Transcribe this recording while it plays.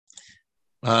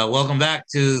Welcome back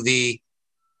to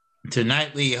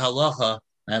Nightly Halacha.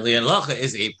 Nightly Halacha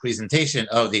is a presentation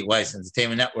of the Weiss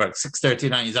Entertainment Network.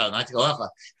 6:39 years old. Nightly Halacha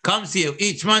comes to you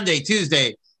each Monday,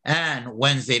 Tuesday, and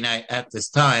Wednesday night at this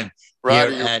time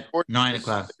here at 9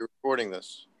 o'clock. You're recording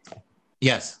this?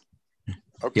 Yes.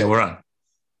 Okay. Yeah, we're on.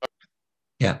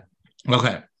 Yeah.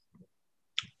 Okay.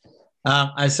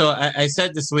 I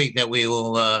said this week that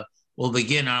we'll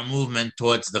begin our movement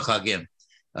towards the Chagim.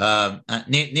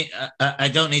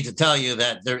 I don't need to tell you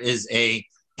that there is a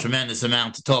tremendous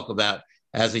amount to talk about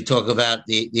as we talk about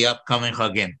the upcoming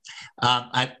Chagim.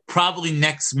 I probably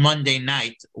next Monday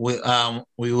night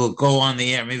we will go on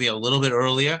the air maybe a little bit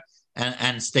earlier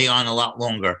and stay on a lot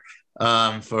longer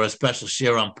for a special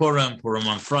share on Purim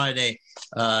on Friday,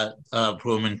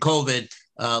 Purim and COVID,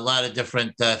 a lot of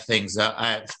different things.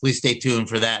 Please stay tuned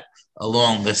for that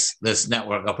along this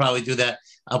network. I'll probably do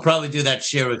that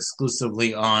share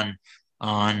exclusively on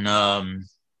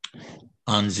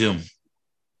Zoom.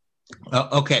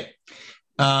 Okay.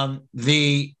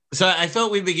 So I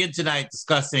thought we'd begin tonight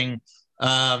discussing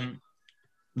the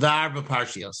Arba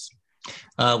Parshios,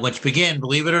 which begin,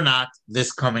 believe it or not,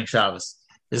 this coming Shabbos.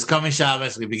 This coming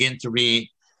Shabbos, we begin to read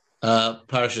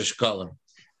Parsha Shkolim.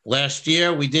 Last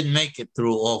year, we didn't make it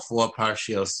through all four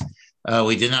Parshios.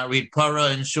 We did not read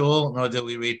Para in Shul, nor did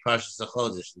we read Parsha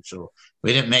Chodesh in Shul.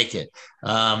 We didn't make it.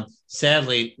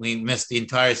 Sadly, we missed the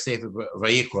entire Sefer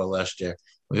Vayikra last year.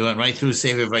 We went right through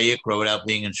Sefer Vayikra without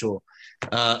being in Shul.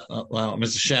 Well,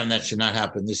 Mr. Shem, that should not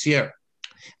happen this year.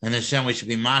 And Mr. Shem, we should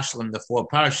be mashlim the four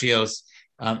Parshios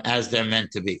as they're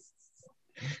meant to be.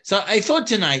 So I thought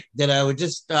tonight that I would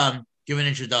just give an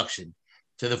introduction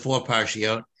to the four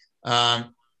Parshiot.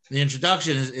 The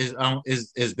introduction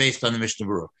is based on the Mishnah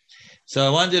Berurah. So I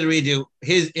wanted to read you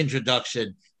his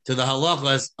introduction to the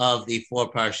halachas of the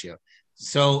four Parshiot.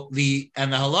 So the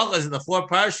halachas of the four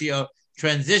Parshiot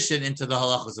transition into the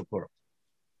halachas of Purim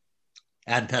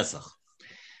and Pesach.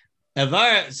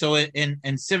 So in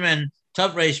Siman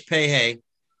Tav Reish Pei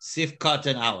Sif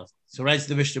Katan Aleph. So writes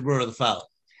the Mishnah Berurah the following: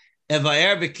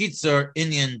 Evaer b'kitzur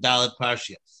inyan dalet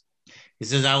Parshios. He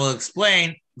says, I will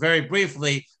explain very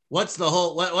briefly what's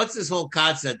this whole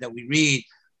concept that we read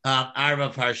Arba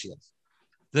Parshios.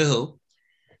 Vihu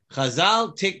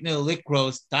Chazal tiknu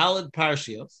likros dalet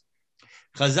Parshios.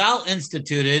 Chazal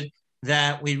instituted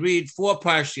that we read four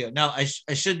Parshiot. Now, I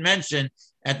should mention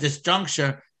at this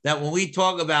juncture that when we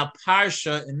talk about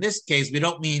Parsha, in this case, we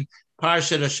don't mean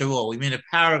Parsha to Shavuot. We mean a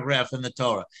paragraph in the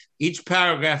Torah. Each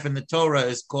paragraph in the Torah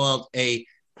is called a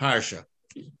Parsha.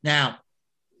 Now,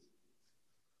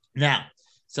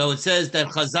 so it says that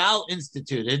Chazal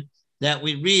instituted that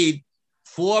we read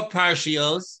four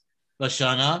Parshios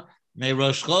Bashana, me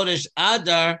Rosh Chodesh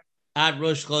Adar ad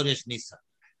Rosh Chodesh Nisan.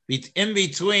 In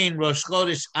between Rosh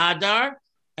Chodesh Adar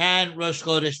and Rosh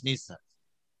Chodesh Nisan.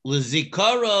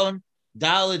 L'zikaron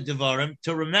daled devarim,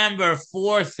 to remember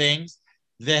four things,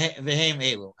 v'heim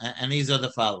elu, and these are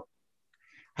the following.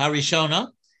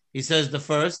 Harishona, he says the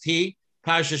first, Parsha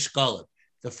Shkolim.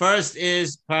 The first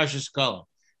is Parsha Shkolim.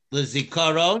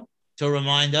 L'zikaron, to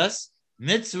remind us,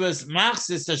 mitzvahs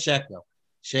machzis hashekel,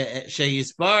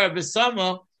 sheyispar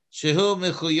b'samo, shehu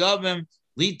mechuyavim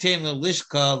litem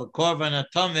l'lishka l'korban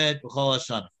atomid b'chol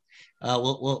hashana.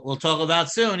 We'll talk about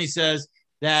soon. He says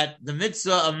that the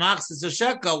mitzvah of machzis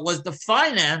hashekel was the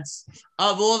finance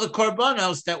of all the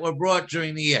korbanos that were brought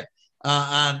during the year.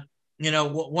 One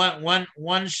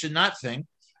should not think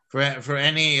for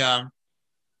any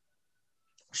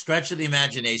stretch of the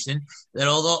imagination that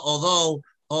although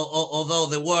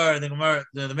there were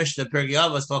the Mishnah Pirkei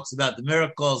Avos talks about the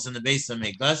miracles in the Beis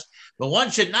Hamikdash, but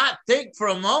one should not think for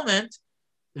a moment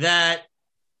that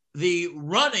the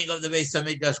running of the Beis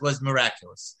Hamikdash was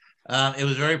miraculous. It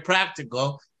was very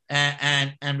practical,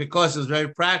 and because it was very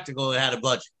practical, it had a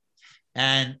budget,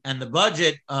 and the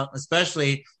budget,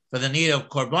 especially for the need of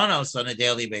korbanos on a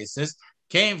daily basis,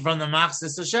 came from the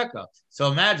machzis shekel.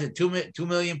 So imagine 2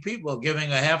 million people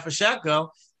giving a half a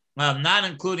shekel, not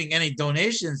including any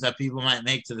donations that people might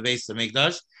make to the Beis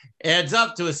Hamikdash, adds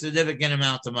up to a significant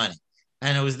amount of money,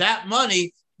 and it was that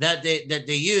money that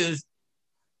they used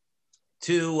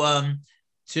to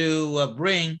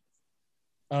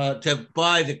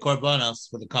buy the korbanos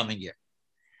for the coming year.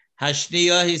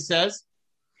 Hashniya, he says,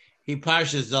 he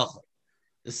Parsha Zohar.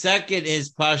 The second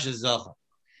is Parsha Zohar.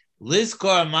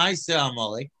 Lizkor Maaseh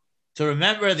Amalek, to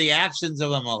remember the actions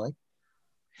of Amalek.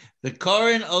 The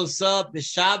Korin Osa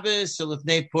B'Shabbos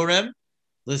Shalifnei Purim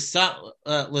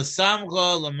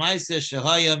L'Samcho L'Maaseh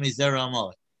Shehaya Mizer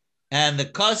Amalek. And the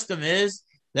custom is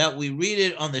that we read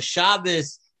it on the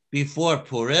Shabbos before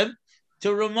Purim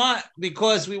to remind,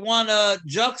 because we want to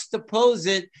juxtapose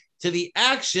it to the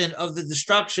action of the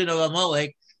destruction of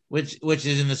Amalek, which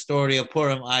is in the story of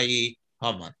Purim, i.e.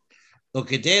 Haman. And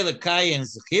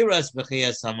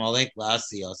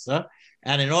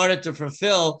in order to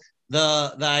fulfill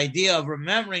the idea of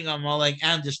remembering Amalek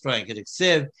and destroying it,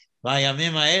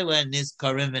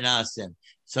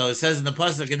 so it says in the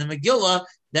pasuk in the Megillah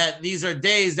that these are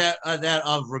days that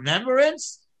of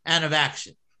remembrance and of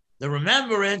action. The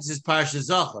remembrance is Parsha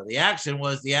Zachor. The action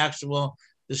was the actual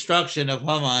destruction of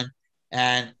Haman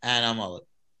and Amalek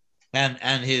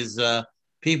and his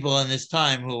people in this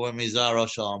time who were Mizar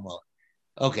Shal Amalek.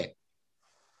 Okay,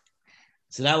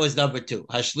 so that was number 2.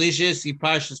 Hashlishis is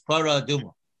Parshas Para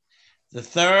Aduma. The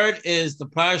third is the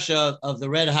Parsha of the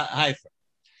red heifer.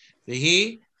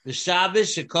 The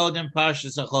Shabbos Shekodim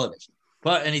Parshas HaChodesh.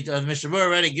 And Mr. Burr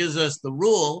already gives us the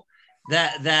rule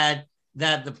that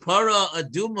the Para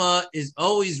Aduma is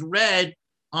always read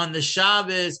on the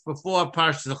Shabbos before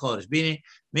Parshas HaChodesh,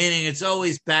 meaning it's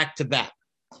always back to back.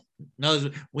 No,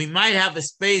 we might have a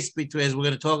space between, as we're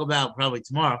going to talk about probably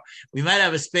tomorrow, we might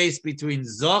have a space between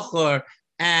Zohar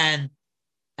and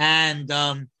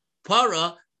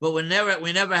Para, but we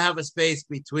never have a space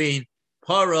between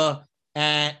Para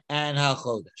and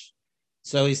HaChodesh.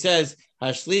 So he says,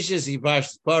 Hashlishis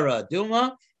Parshas Para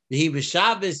Aduma, V'hi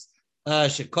b'Shabbos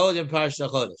Shekodim Parshas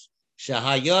HaChodesh,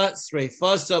 Shahayat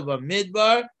Sreifasa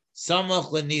B'Midbar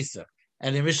Samach L'Nisa.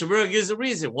 And the Mishnah Berurah gives a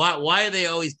reason. Why are they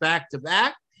always back to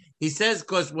back? He says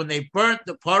because when they burnt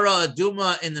the Para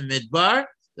Aduma in the Midbar,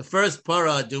 the first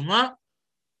Para Aduma,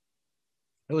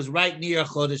 it was right near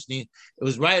Chodesh Nisan. It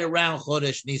was right around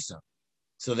Chodesh Nisan.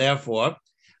 So therefore,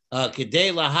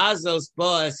 Kedei Lahazos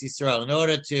Boas Yisrael, in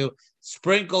order to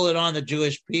sprinkle it on the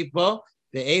Jewish people,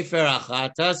 the Efer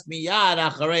Achatas Miyad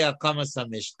Acharei Hakamas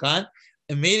HaMishkan,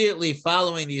 immediately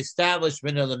following the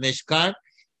establishment of the Mishkan,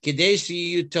 Kedei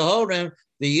Shiyu Tehorim,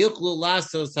 the Yuklu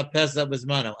Lasos HaPesach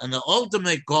B'Zmano. And the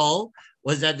ultimate goal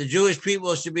was that the Jewish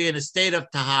people should be in a state of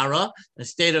Tahara, a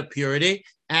state of purity,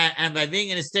 and by being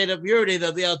in a state of purity,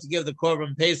 they'll be able to give the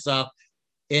Korban Pesach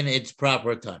in its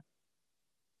proper time.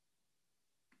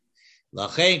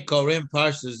 Lachein Korim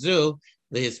Parsha Zu,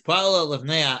 the Hispala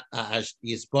Lefnei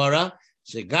Yispora,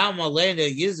 Shegam Aleinu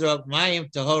Yizrok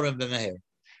Mayim Tehorim B'Meher.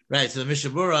 Right, so the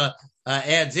Mishnah Berurah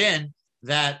adds in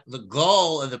that the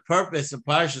goal and the purpose of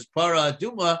Parshas Para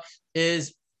Aduma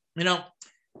is,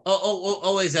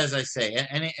 always, as I say,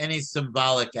 any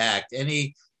symbolic act,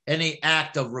 any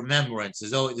act of remembrance.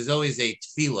 There's always a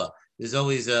tefillah. There's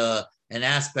always an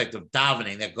aspect of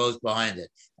davening that goes behind it.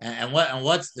 And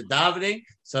what's the davening?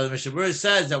 So the Mishnah Berurah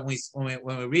says that when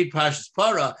we read Parshas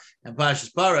Para, and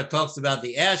Parshas Para talks about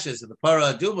the ashes of the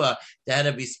Para Aduma that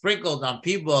had to be sprinkled on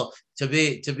people to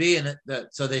be in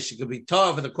so they could be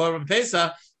taught for the Korban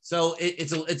Pesach. So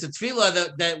it's a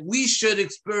tefillah that we should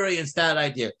experience that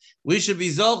idea. We should be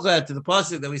zocheh to the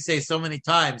pasuk that we say so many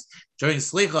times during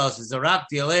Slichos,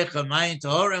 Zarakti Alecha Mayin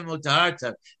Tahorem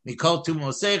Utaharta Mikol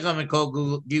Tumosecha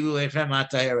Mikol Gilulechem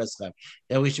Atahereschem.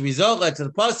 That we should be zocheh to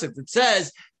the pasuk that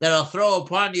says that I'll throw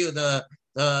upon you the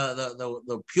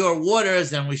pure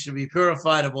waters, and we should be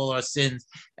purified of all our sins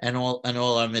and all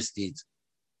our misdeeds.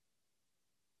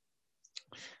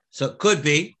 So it could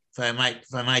be,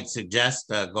 if I might suggest,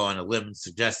 go on a limb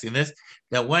suggesting this,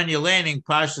 that when you're learning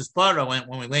Parshas Para, when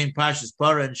we learn Parshas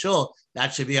Para in Shul,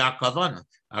 that should be our kavanah.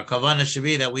 Our kavanah should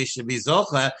be that we should be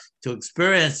zocheh to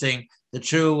experiencing the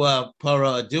true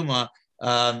Para Aduma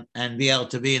and be able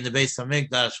to be in the Beis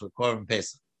Hamikdash with Korban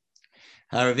Pesach.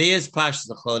 Haravi is Parshas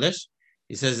HaChodesh.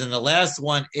 He says, and the last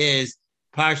one is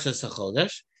Parshas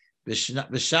HaChodesh.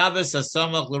 B'Shabbos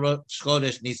HaSamach L'Rosh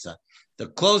Chodesh Nisan. The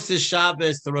closest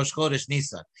Shabbos to Rosh Chodesh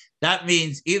Nisan. That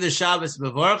means either Shabbos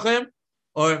Mevorchim,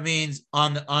 or it means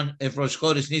on if Rosh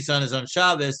Chodesh Nisan is on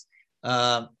Shabbos,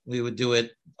 we would do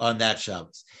it on that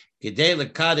Shabbos. Kedei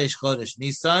L'Kadesh Chodesh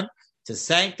Nisan, to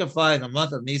sanctify the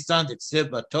month of Nisan, T'ksiv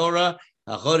BaTorah,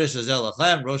 HaChodesh Hazel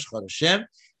Lachem, Rosh Chodeshim.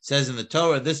 Says in the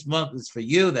Torah, this month is for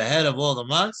you, the head of all the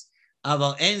months.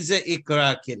 Aval Enze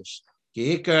Ikar HaKiddush.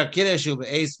 Ki Ikar HaKiddush hu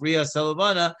be'ez Riya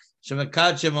Salavana,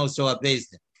 Shemekadchem Oso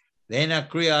HaBezdin.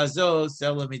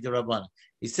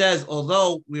 He says,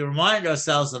 although we remind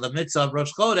ourselves of the mitzvah of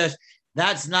Rosh Chodesh,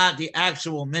 that's not the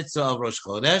actual mitzvah of Rosh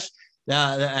Chodesh.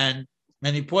 And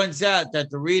he points out that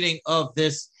the reading of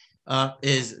this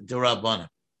is D'Rabbanan.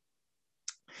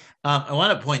 I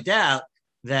want to point out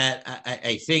that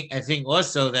I think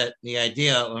also that the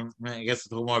idea, I guess a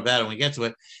little more about it when we get to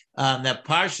it, that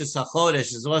Parshas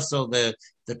HaChodesh is also the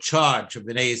charge of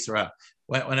Bnei Yisrael.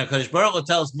 When HaKadosh Baruch Hu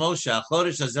tells Moshe,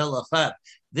 Chodesh Hazel Lachem,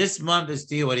 this month is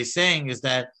to you, what he's saying is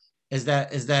that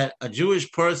a Jewish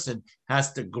person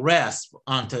has to grasp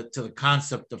onto the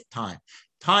concept of time.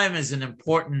 time is an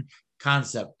important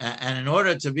concept. And in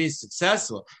order to be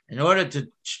successful, in order to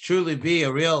truly be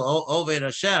a real Oved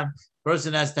Hashem,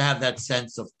 person has to have that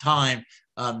sense of time,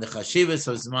 the chashivas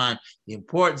of Zman, the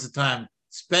importance of time,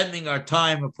 spending our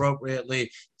time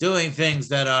appropriately, doing things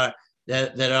that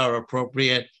are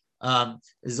appropriate.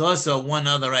 Is also one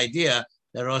other idea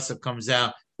that also comes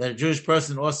out, that a Jewish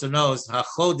person also knows,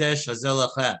 HaChodesh Hazel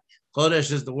Lachem.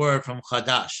 Chodesh is the word from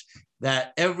Chadash,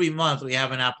 that every month we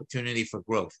have an opportunity for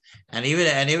growth. And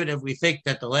even if we think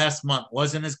that the last month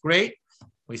wasn't as great,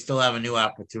 we still have a new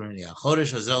opportunity.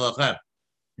 Chodesh Hazel Lachem.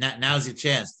 Now's your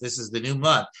chance. This is the new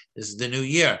month. This is the new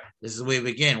year. This is where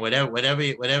we begin. Whatever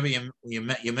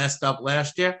you messed up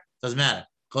last year, doesn't matter.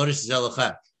 Chodesh Hazel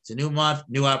Lachem. It's a new month,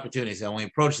 new opportunities. And when we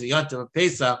approach the Yontif of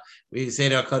Pesach, we say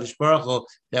to our Kadosh Baruch Hu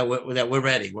that we're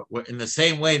ready. We're in the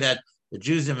same way that the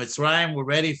Jews in Mitzrayim were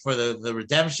ready for the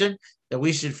redemption, that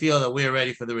we should feel that we're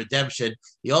ready for the redemption,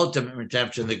 the ultimate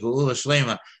redemption, the Geula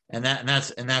Shlema, and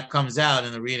that comes out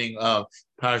in the reading of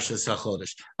Parashas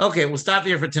HaChodesh. Okay, we'll stop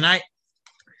here for tonight.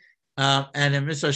 And in Mr.